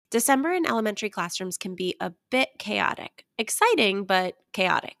December in elementary classrooms can be a bit chaotic. Exciting, but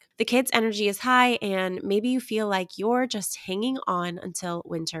chaotic. The kids' energy is high, and maybe you feel like you're just hanging on until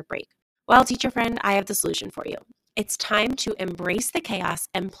winter break. Well, teacher friend, I have the solution for you. It's time to embrace the chaos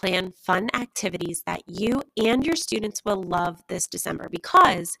and plan fun activities that you and your students will love this December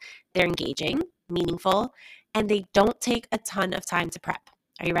because they're engaging, meaningful, and they don't take a ton of time to prep.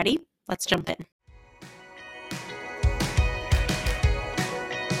 Are you ready? Let's jump in.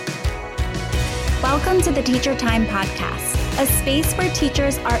 Welcome to the Teacher Time Podcast, a space where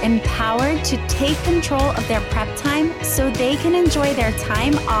teachers are empowered to take control of their prep time so they can enjoy their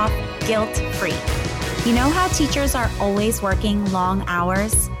time off guilt-free. You know how teachers are always working long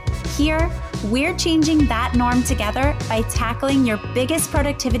hours? Here, we're changing that norm together by tackling your biggest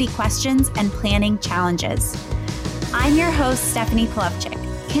productivity questions and planning challenges. I'm your host, Stephanie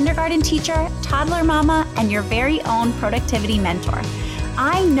Polovchik, kindergarten teacher, toddler mama, and your very own productivity mentor.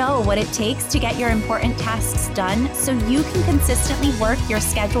 I know what it takes to get your important tasks done so you can consistently work your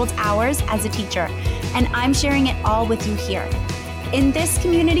scheduled hours as a teacher, and I'm sharing it all with you here. In this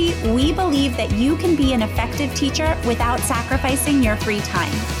community, we believe that you can be an effective teacher without sacrificing your free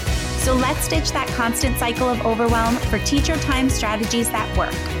time. So let's ditch that constant cycle of overwhelm for teacher time strategies that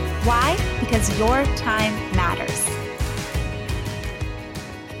work. Why? Because your time matters.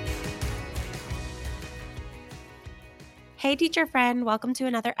 Hey, teacher friend, welcome to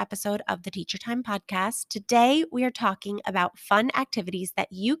another episode of the Teacher Time Podcast. Today, we are talking about fun activities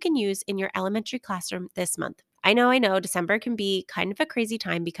that you can use in your elementary classroom this month. I know, December can be kind of a crazy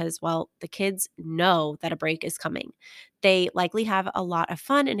time because, well, the kids know that a break is coming. They likely have a lot of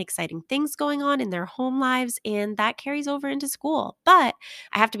fun and exciting things going on in their home lives, and that carries over into school. But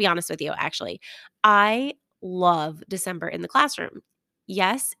I have to be honest with you, actually, I love December in the classroom.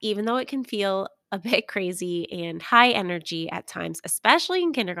 Yes, even though it can feel a bit crazy and high energy at times, especially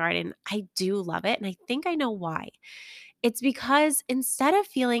in kindergarten, I do love it. And I think I know why. It's because instead of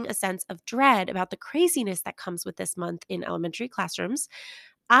feeling a sense of dread about the craziness that comes with this month in elementary classrooms,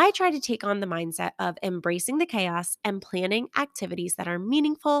 I try to take on the mindset of embracing the chaos and planning activities that are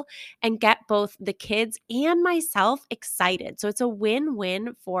meaningful and get both the kids and myself excited. So it's a win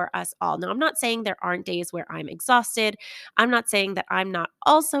win for us all. Now, I'm not saying there aren't days where I'm exhausted. I'm not saying that I'm not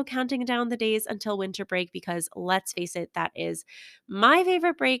also counting down the days until winter break because let's face it, that is my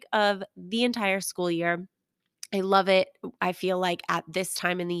favorite break of the entire school year. I love it. I feel like at this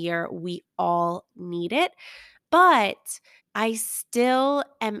time in the year, we all need it. But I still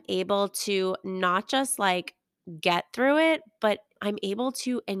am able to not just like get through it, but I'm able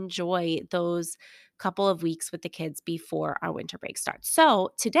to enjoy those couple of weeks with the kids before our winter break starts.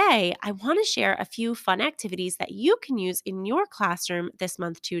 So, today I want to share a few fun activities that you can use in your classroom this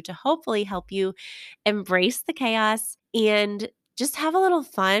month too to hopefully help you embrace the chaos and just have a little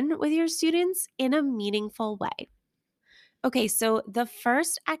fun with your students in a meaningful way. Okay, so the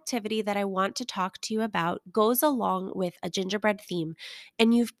first activity that I want to talk to you about goes along with a gingerbread theme.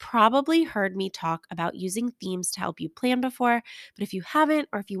 And you've probably heard me talk about using themes to help you plan before. But if you haven't,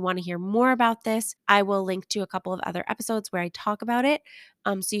 or if you want to hear more about this, I will link to a couple of other episodes where I talk about it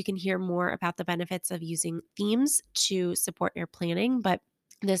so you can hear more about the benefits of using themes to support your planning. But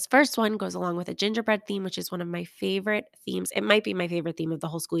this first one goes along with a gingerbread theme, which is one of my favorite themes. It might be my favorite theme of the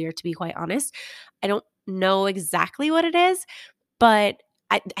whole school year, to be quite honest. I don't know exactly what it is, but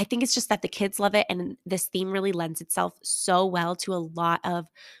I think it's just that the kids love it. And this theme really lends itself so well to a lot of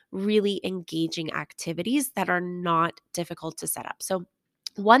really engaging activities that are not difficult to set up. So,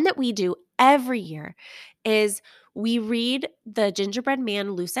 one that we do every year is we read The Gingerbread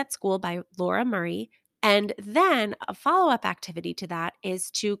Man Loose at School by Laura Murray. And then a follow up activity to that is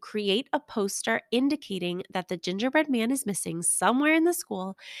to create a poster indicating that the gingerbread man is missing somewhere in the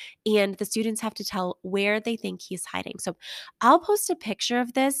school, and the students have to tell where they think he's hiding. So I'll post a picture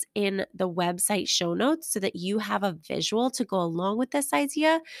of this in the website show notes so that you have a visual to go along with this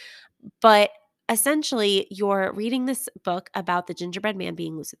idea. But essentially, you're reading this book about the gingerbread man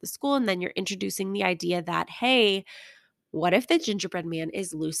being loose at the school, and then you're introducing the idea that, hey, what if the gingerbread man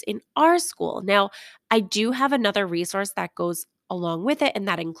is loose in our school? Now, I do have another resource that goes along with it, and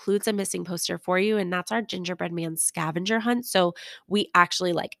that includes a missing poster for you, and that's our gingerbread man scavenger hunt. So we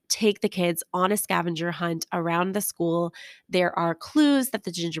actually like take the kids on a scavenger hunt around the school. There are clues that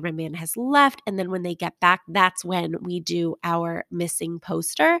the gingerbread man has left, and then when they get back, that's when we do our missing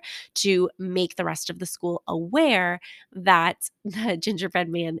poster to make the rest of the school aware that the gingerbread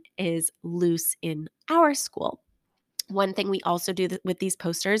man is loose in our school. One thing we also do with these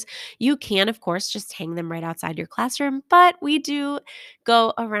posters, you can, of course, just hang them right outside your classroom, but we do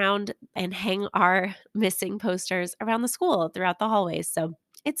go around and hang our missing posters around the school throughout the hallways. So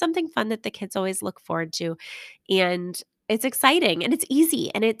it's something fun that the kids always look forward to. And it's exciting and it's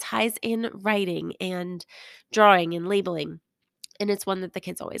easy and it ties in writing and drawing and labeling. And it's one that the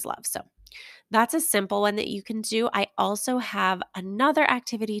kids always love. So that's a simple one that you can do. I also have another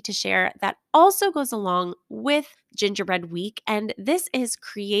activity to share that also goes along with Gingerbread Week, and this is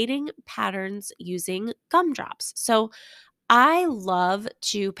creating patterns using gumdrops. So I love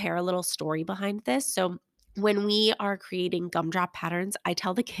to pair a little story behind this. So when we are creating gumdrop patterns, I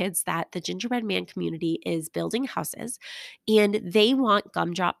tell the kids that the gingerbread man community is building houses and they want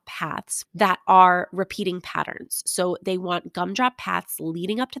gumdrop paths that are repeating patterns. So they want gumdrop paths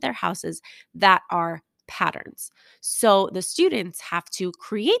leading up to their houses that are patterns. So the students have to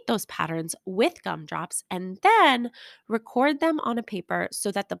create those patterns with gumdrops and then record them on a paper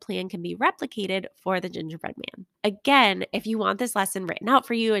so that the plan can be replicated for the gingerbread man. Again, if you want this lesson written out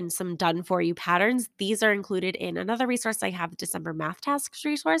for you and some done for you patterns, these are included in another resource I have, the December Math Tasks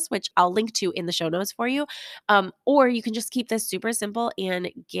resource, which I'll link to in the show notes for you. Or you can just keep this super simple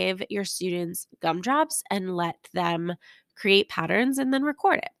and give your students gumdrops and let them create patterns and then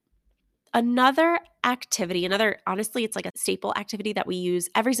record it. Another activity, honestly, it's like a staple activity that we use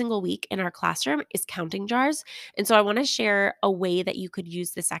every single week in our classroom is counting jars. And so I want to share a way that you could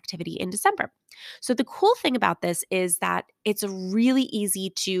use this activity in December. So the cool thing about this is that it's really easy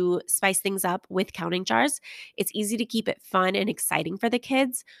to spice things up with counting jars. It's easy to keep it fun and exciting for the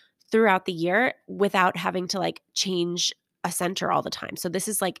kids throughout the year without having to like change a center all the time. So this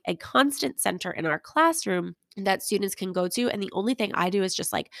is like a constant center in our classroom that students can go to. And the only thing I do is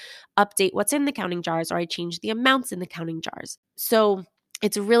just like update what's in the counting jars or I change the amounts in the counting jars. So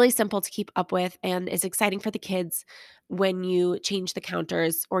it's really simple to keep up with and is exciting for the kids when you change the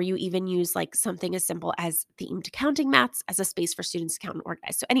counters or you even use like something as simple as themed counting mats as a space for students to count and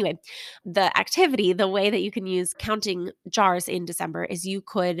organize. So anyway, the activity, the way that you can use counting jars in December is you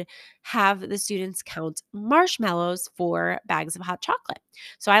could have the students count marshmallows for bags of hot chocolate.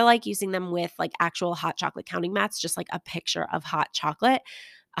 So I like using them with like actual hot chocolate counting mats, just like a picture of hot chocolate,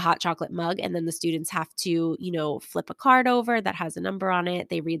 a hot chocolate mug, and then the students have to, flip a card over that has a number on it.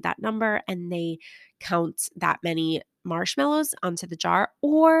 They read that number and they count that many marshmallows onto the jar.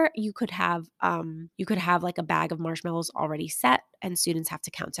 Or you could have like a bag of marshmallows already set and students have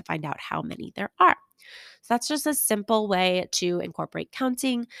to count to find out how many there are. So that's just a simple way to incorporate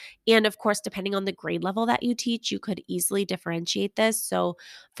counting. And of course, depending on the grade level that you teach, you could easily differentiate this. So,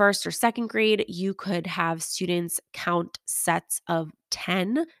 first or second grade, you could have students count sets of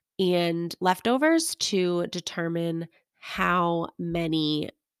 10 and leftovers to determine how many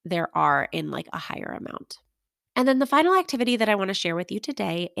there are in like a higher amount. And then the final activity that I want to share with you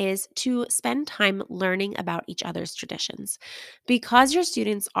today is to spend time learning about each other's traditions. Because your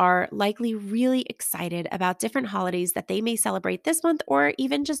students are likely really excited about different holidays that they may celebrate this month or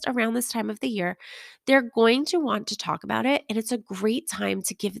even just around this time of the year, they're going to want to talk about it. And it's a great time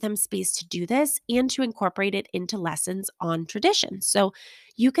to give them space to do this and to incorporate it into lessons on traditions. So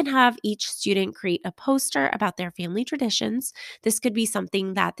you can have each student create a poster about their family traditions. This could be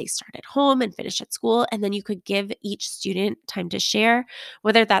something that they start at home and finish at school. And then you could give each student time to share,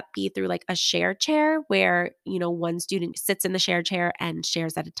 whether that be through like a share chair where, one student sits in the share chair and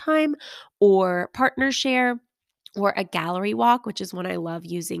shares at a time, or partner share, or a gallery walk, which is one I love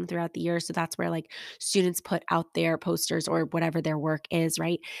using throughout the year. So that's where like students put out their posters or whatever their work is,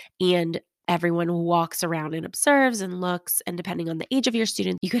 right? And everyone walks around and observes and looks. And depending on the age of your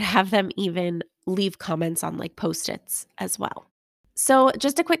student, you could have them even leave comments on like post-its as well. So,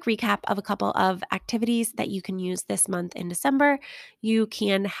 just a quick recap of a couple of activities that you can use this month in December. You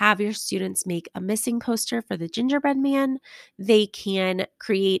can have your students make a missing poster for the gingerbread man. They can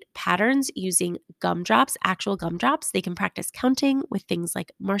create patterns using gumdrops, actual gumdrops. They can practice counting with things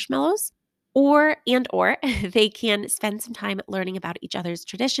like marshmallows. Or they can spend some time learning about each other's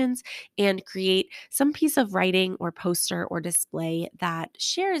traditions and create some piece of writing or poster or display that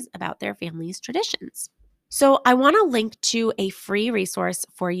shares about their family's traditions. So, I want to link to a free resource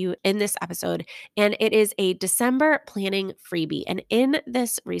for you in this episode, and it is a December planning freebie. And in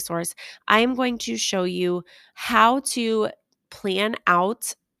this resource, I am going to show you how to plan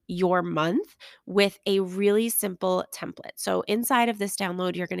out your month with a really simple template. So, inside of this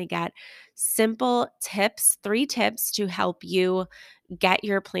download, you're going to get simple tips, 3 tips to help you get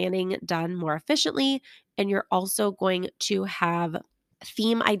your planning done more efficiently. And you're also going to have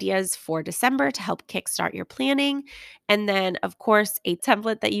theme ideas for December to help kickstart your planning. And then, of course, a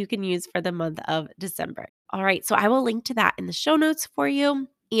template that you can use for the month of December. All right, so I will link to that in the show notes for you.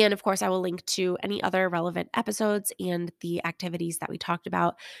 And of course, I will link to any other relevant episodes and the activities that we talked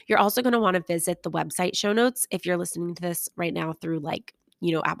about. You're also going to want to visit the website show notes if you're listening to this right now through like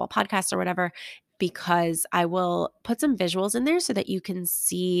Apple Podcasts or whatever, because I will put some visuals in there so that you can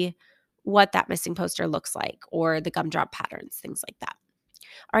see what that missing poster looks like, or the gumdrop patterns, things like that.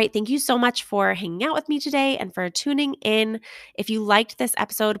 All right, thank you so much for hanging out with me today and for tuning in. If you liked this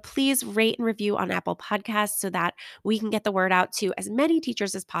episode, please rate and review on Apple Podcasts so that we can get the word out to as many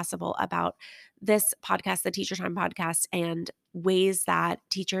teachers as possible about this podcast, the Teacher Time Podcast, and ways that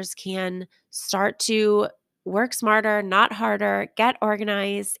teachers can start to work smarter, not harder, get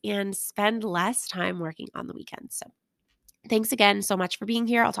organized, and spend less time working on the weekends. So thanks again so much for being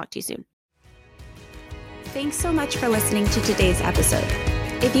here. I'll talk to you soon. Thanks so much for listening to today's episode.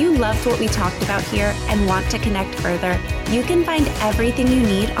 If you loved what we talked about here and want to connect further, you can find everything you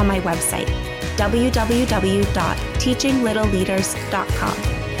need on my website, www.teachinglittleLeaders.com.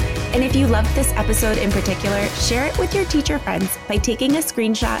 And if you loved this episode in particular, share it with your teacher friends by taking a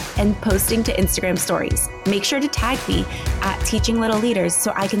screenshot and posting to Instagram stories. Make sure to tag me at Teaching Little Leaders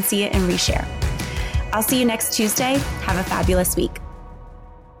so I can see it and reshare. I'll see you next Tuesday. Have a fabulous week.